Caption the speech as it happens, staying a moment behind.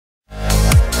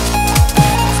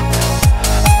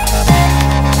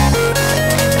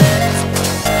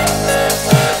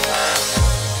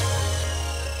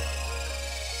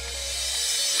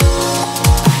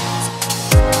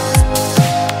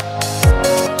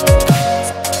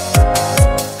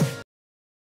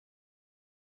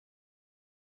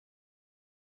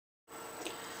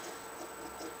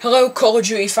Hello Call of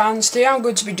Duty fans, today I'm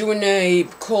going to be doing a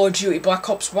Call of Duty Black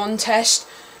Ops 1 test,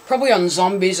 probably on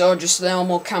zombies or just the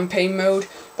normal campaign mode,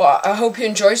 but I hope you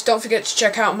enjoy. Don't forget to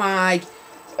check out my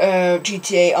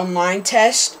GTA Online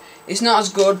test. It's not as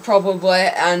good probably,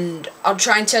 and I'll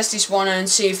try and test this one and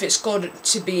see if it's good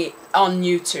to be on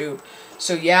YouTube.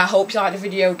 So yeah, I hope you like the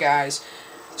video, guys.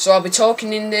 So I'll be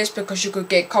talking in this because you could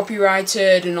get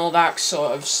copyrighted and all that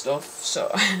sort of stuff,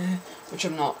 so which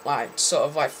I'm not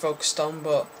focused on,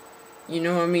 but you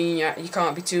know what I mean, you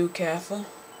can't be too careful.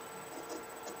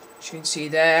 As you can see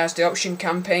there's the option: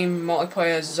 campaign,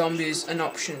 multiplayer, zombies and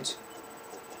options.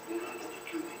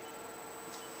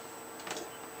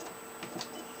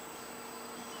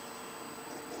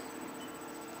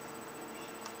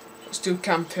 Let's do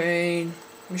campaign,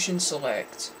 mission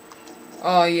select.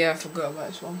 Oh yeah, I forgot about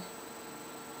this one.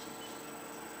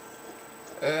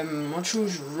 I'll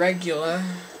choose regular.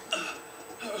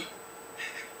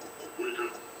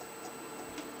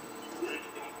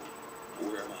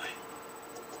 Where am I?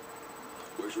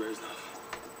 Where's Reznov?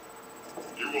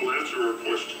 You will answer our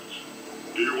questions.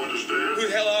 Do you understand? Who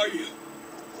the hell are you?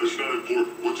 That's not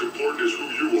important. What's important is who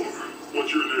you are.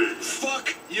 What's your name?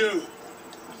 Fuck you!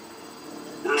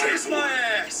 Where are Kiss you my born?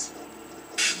 ass!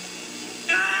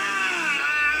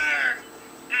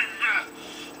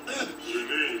 Your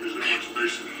name is Alex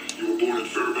Mason. You were born in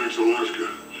Fairbanks, Alaska.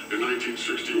 In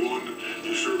 1961,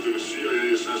 you served in a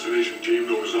CIA assassination team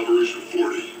known as Operation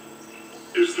 40.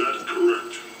 Is that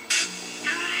correct?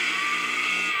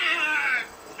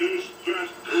 Is that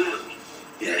correct?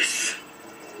 Yes.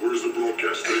 Where's the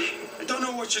broadcast station? I don't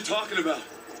know what you're talking about.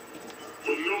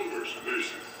 The numbers,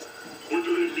 Mason. What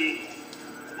do they mean?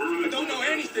 Where are they? I don't know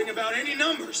anything about any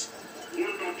numbers.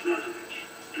 What about Dragovich?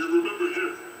 Do you remember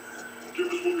him? Give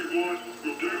us what we want,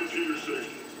 we'll guarantee your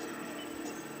safety.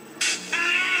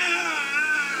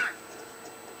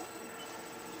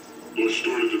 Let's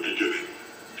start at the beginning.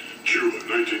 Cuba,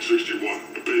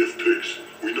 1961, the Bay of Pigs.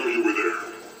 We know you were there.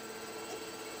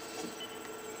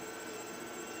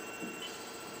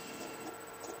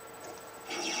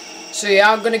 So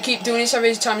yeah, I'm gonna keep doing this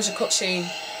every time there's a cutscene.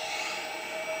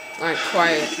 Like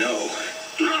quiet. No.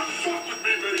 Do not fuck with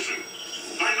me, Mason.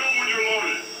 I know when you're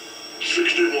lying.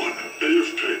 61, Bay of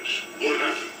Pigs. What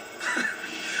happened?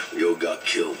 We all got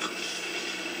killed.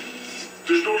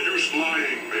 There's no use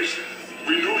lying, Mason.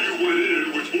 We know you went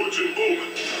in with Woods and Bowman.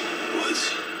 Woods.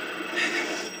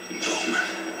 Bowman.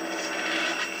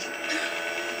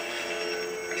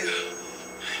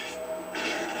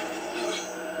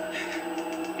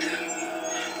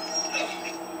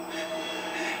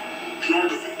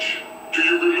 Dragovich. Do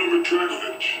you remember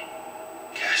Dragovich?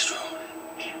 Castro.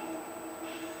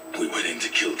 We went in to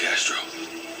kill Castro.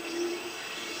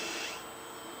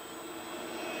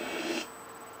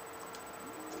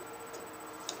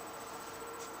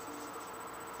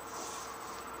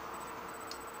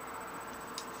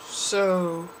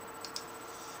 So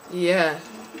yeah.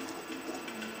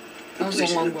 That was a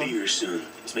long Be one. here soon.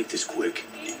 Let's make this quick.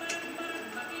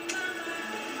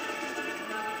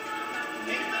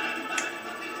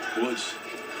 Woods.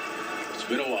 It's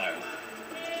been a while.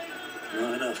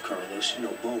 Not enough, Carlos. You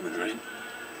know Bowman, right?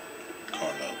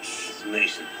 Carlos.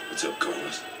 Mason. What's up,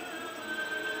 Carlos?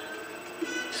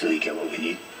 So you got what we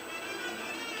need?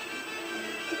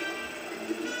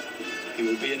 He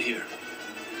will be in here.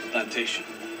 The plantation.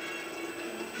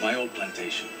 My old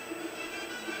plantation.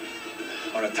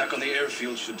 Our attack on the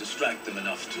airfield should distract them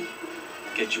enough to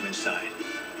get you inside.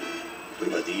 What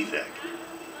about the evac?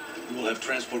 We will have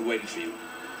transport waiting for you.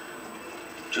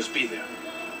 Just be there.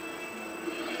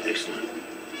 Excellent.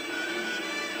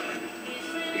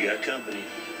 You got company.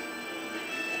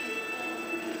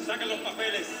 Saca los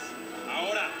papeles.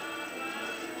 Ahora.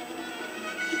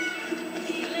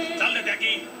 Sal de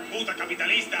aquí, puta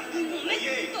capitalista.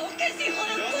 Oye, ¿Toques, hijo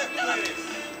de ¿de dónde tú puta? eres?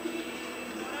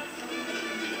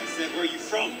 I said, where you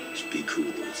from? Just be cool,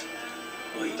 Woods.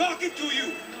 Wait. Talking to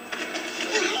you.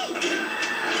 All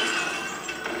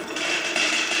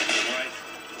right.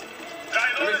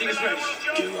 Everything is ready.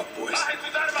 Gear up, boys.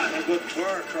 Good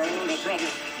work, Carlos. No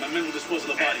problem. My men will dispose of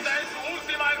the bodies.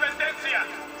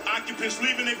 Occupants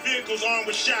leaving their vehicles armed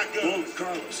with shotguns. Whoa,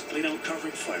 Carlos, lay down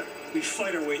covering fire. We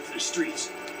fight our way through the streets.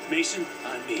 Mason,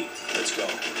 on me. Let's go.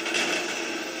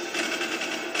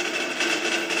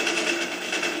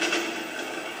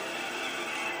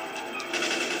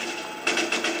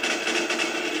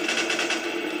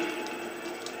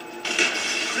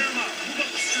 Clear them out. Move up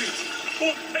the streets.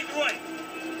 Boom, take right.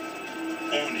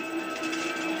 On it.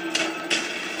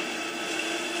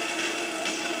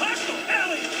 Hostile,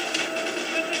 alley.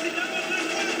 Necesitamos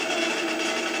refuerzos.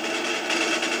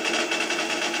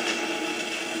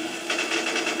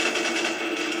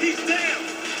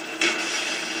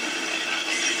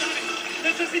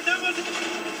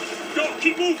 go.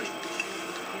 Keep moving.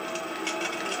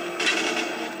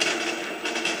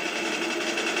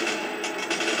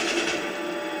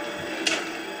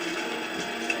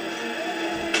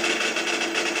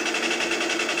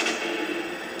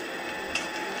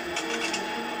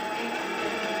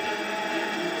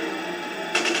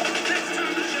 Next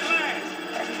time we should land.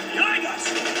 Behind us.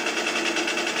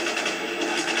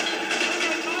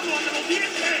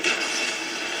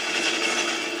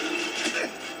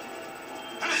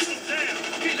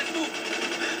 Okay, let's move.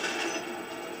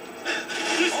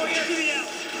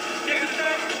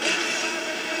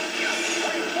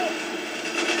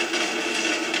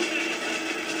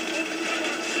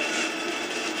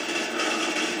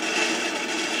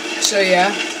 So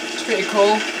yeah, it's pretty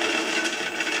cool.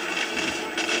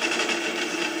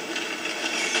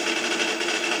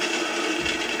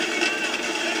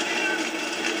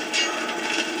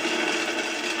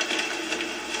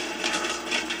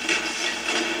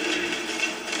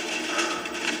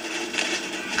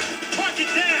 Park it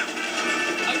down.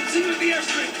 I will see you at the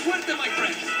airstrip. Fuerte, my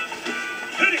friend.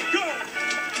 Hit it. Go.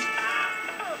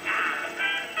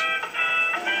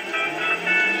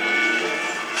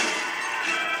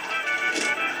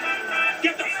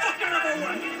 Get the fuck out of the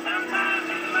way.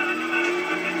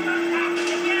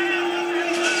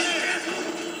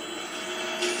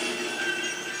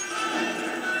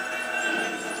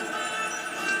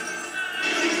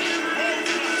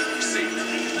 See.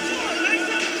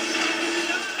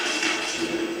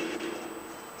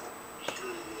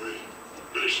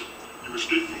 Mason, you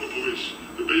escaped from the police.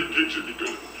 The Bay of Pigs had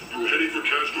begun. You were heading for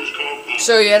Castro's compound.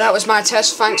 So yeah, that was my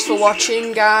test. Thanks for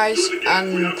watching, guys,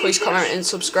 and please comment and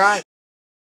subscribe.